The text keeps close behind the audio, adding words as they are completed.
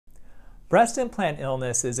Breast implant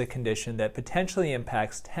illness is a condition that potentially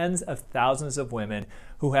impacts tens of thousands of women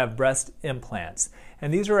who have breast implants.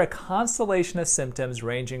 And these are a constellation of symptoms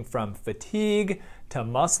ranging from fatigue to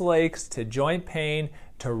muscle aches to joint pain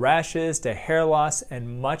to rashes to hair loss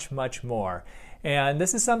and much, much more. And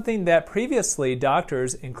this is something that previously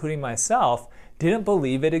doctors, including myself, didn't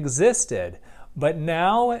believe it existed. But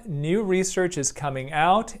now new research is coming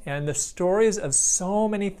out and the stories of so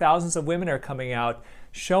many thousands of women are coming out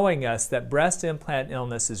showing us that breast implant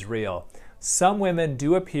illness is real. Some women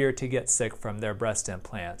do appear to get sick from their breast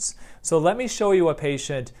implants. So let me show you a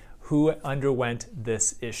patient who underwent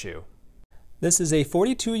this issue. This is a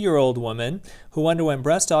 42-year-old woman who underwent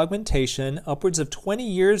breast augmentation upwards of 20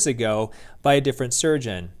 years ago by a different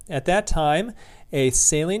surgeon. At that time, a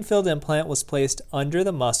saline-filled implant was placed under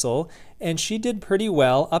the muscle, and she did pretty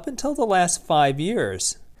well up until the last 5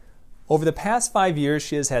 years. Over the past 5 years,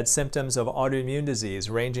 she has had symptoms of autoimmune disease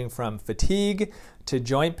ranging from fatigue to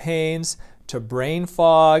joint pains to brain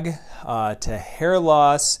fog to hair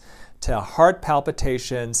loss to heart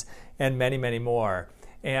palpitations and many, many more.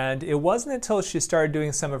 And it wasn't until she started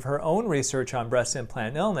doing some of her own research on breast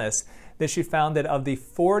implant illness that she found that of the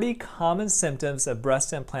 40 common symptoms of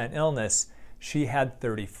breast implant illness, she had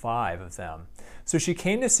 35 of them. So she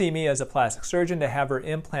came to see me as a plastic surgeon to have her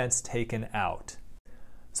implants taken out.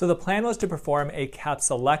 So the plan was to perform a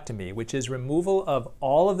capsulectomy, which is removal of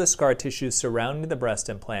all of the scar tissue surrounding the breast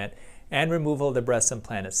implant and removal of the breast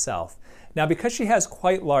implant itself. Now, because she has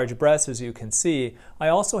quite large breasts, as you can see, I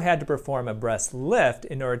also had to perform a breast lift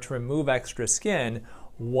in order to remove extra skin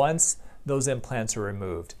once those implants are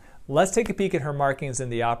removed. Let's take a peek at her markings in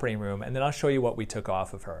the operating room, and then I'll show you what we took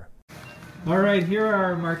off of her. All right, here are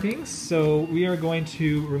our markings. So we are going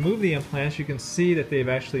to remove the implants. You can see that they've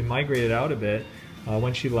actually migrated out a bit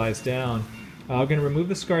when she lies down. I'm going to remove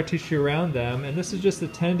the scar tissue around them, and this is just the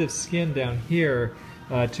tentative skin down here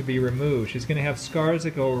to be removed. She's going to have scars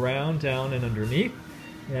that go around, down, and underneath,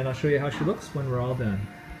 and I'll show you how she looks when we're all done.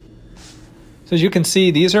 So as you can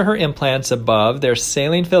see, these are her implants above. They're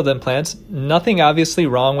saline-filled implants. Nothing obviously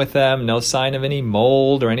wrong with them, no sign of any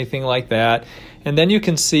mold or anything like that. And then you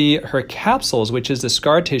can see her capsules, which is the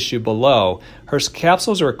scar tissue below. Her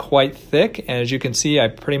capsules are quite thick, and as you can see, I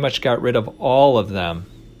pretty much got rid of all of them.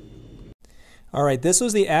 All right, this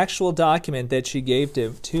was the actual document that she gave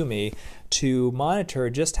to me to monitor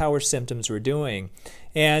just how her symptoms were doing.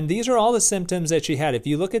 And these are all the symptoms that she had. If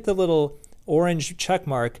you look at the little orange check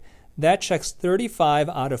mark, that checks 35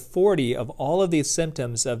 out of 40 of all of these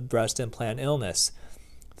symptoms of breast implant illness.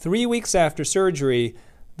 3 weeks after surgery,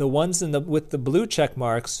 the ones with the blue check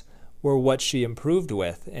marks were what she improved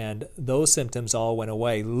with, and those symptoms all went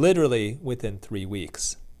away literally within 3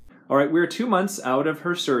 weeks. All right, we're 2 months out of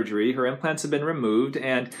her surgery. Her implants have been removed,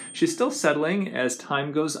 and she's still settling as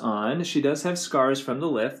time goes on. She does have scars from the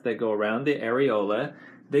lift that go around the areola.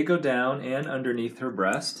 They go down and underneath her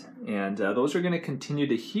breast, and those are going to continue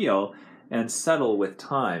to heal and settle with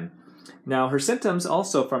time. Now, her symptoms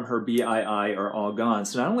also from her BII are all gone,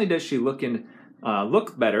 so not only does she look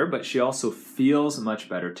better, but she also feels much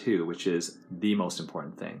better too, which is the most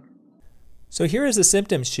important thing. So here is the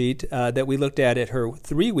symptom sheet that we looked at her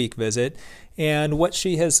 3-week visit, and what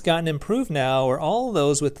she has gotten improved now are all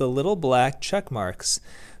those with the little black check marks.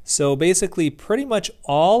 So basically pretty much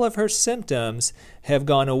all of her symptoms have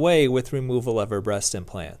gone away with removal of her breast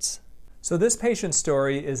implants. So this patient's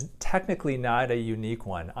story is technically not a unique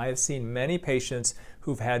one. I have seen many patients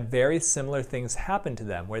who've had very similar things happen to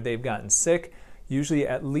them where they've gotten sick. Usually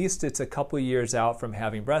at least it's a couple years out from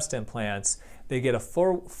having breast implants. They get a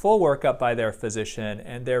full workup by their physician,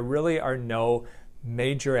 and there really are no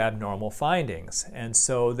major abnormal findings. And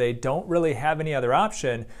so they don't really have any other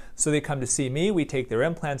option, so they come to see me, we take their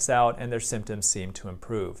implants out, and their symptoms seem to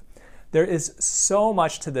improve. There is so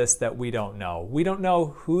much to this that we don't know. We don't know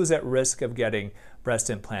who's at risk of getting breast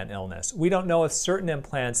implant illness. We don't know if certain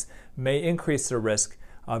implants may increase the risk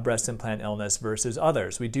of breast implant illness versus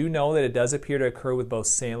others. We do know that it does appear to occur with both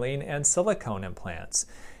saline and silicone implants.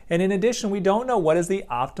 And in addition, we don't know what is the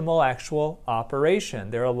optimal actual operation.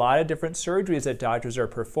 There are a lot of different surgeries that doctors are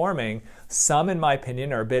performing. Some, in my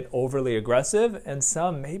opinion, are a bit overly aggressive, and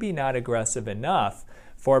some maybe not aggressive enough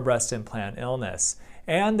for breast implant illness.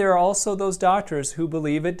 And there are also those doctors who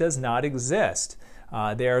believe it does not exist.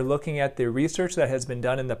 They are looking at the research that has been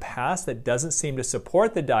done in the past that doesn't seem to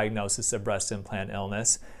support the diagnosis of breast implant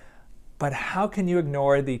illness. But how can you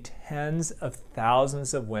ignore the tens of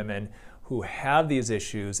thousands of women who have these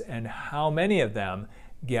issues and how many of them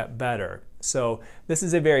get better. So this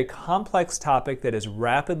is a very complex topic that is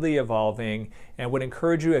rapidly evolving, and would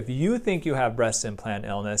encourage you, if you think you have breast implant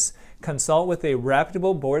illness, consult with a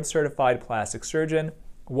reputable board-certified plastic surgeon,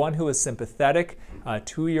 one who is sympathetic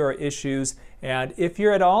to your issues. And if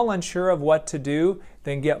you're at all unsure of what to do,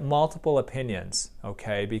 then get multiple opinions,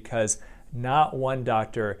 okay? Because not one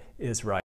doctor is right.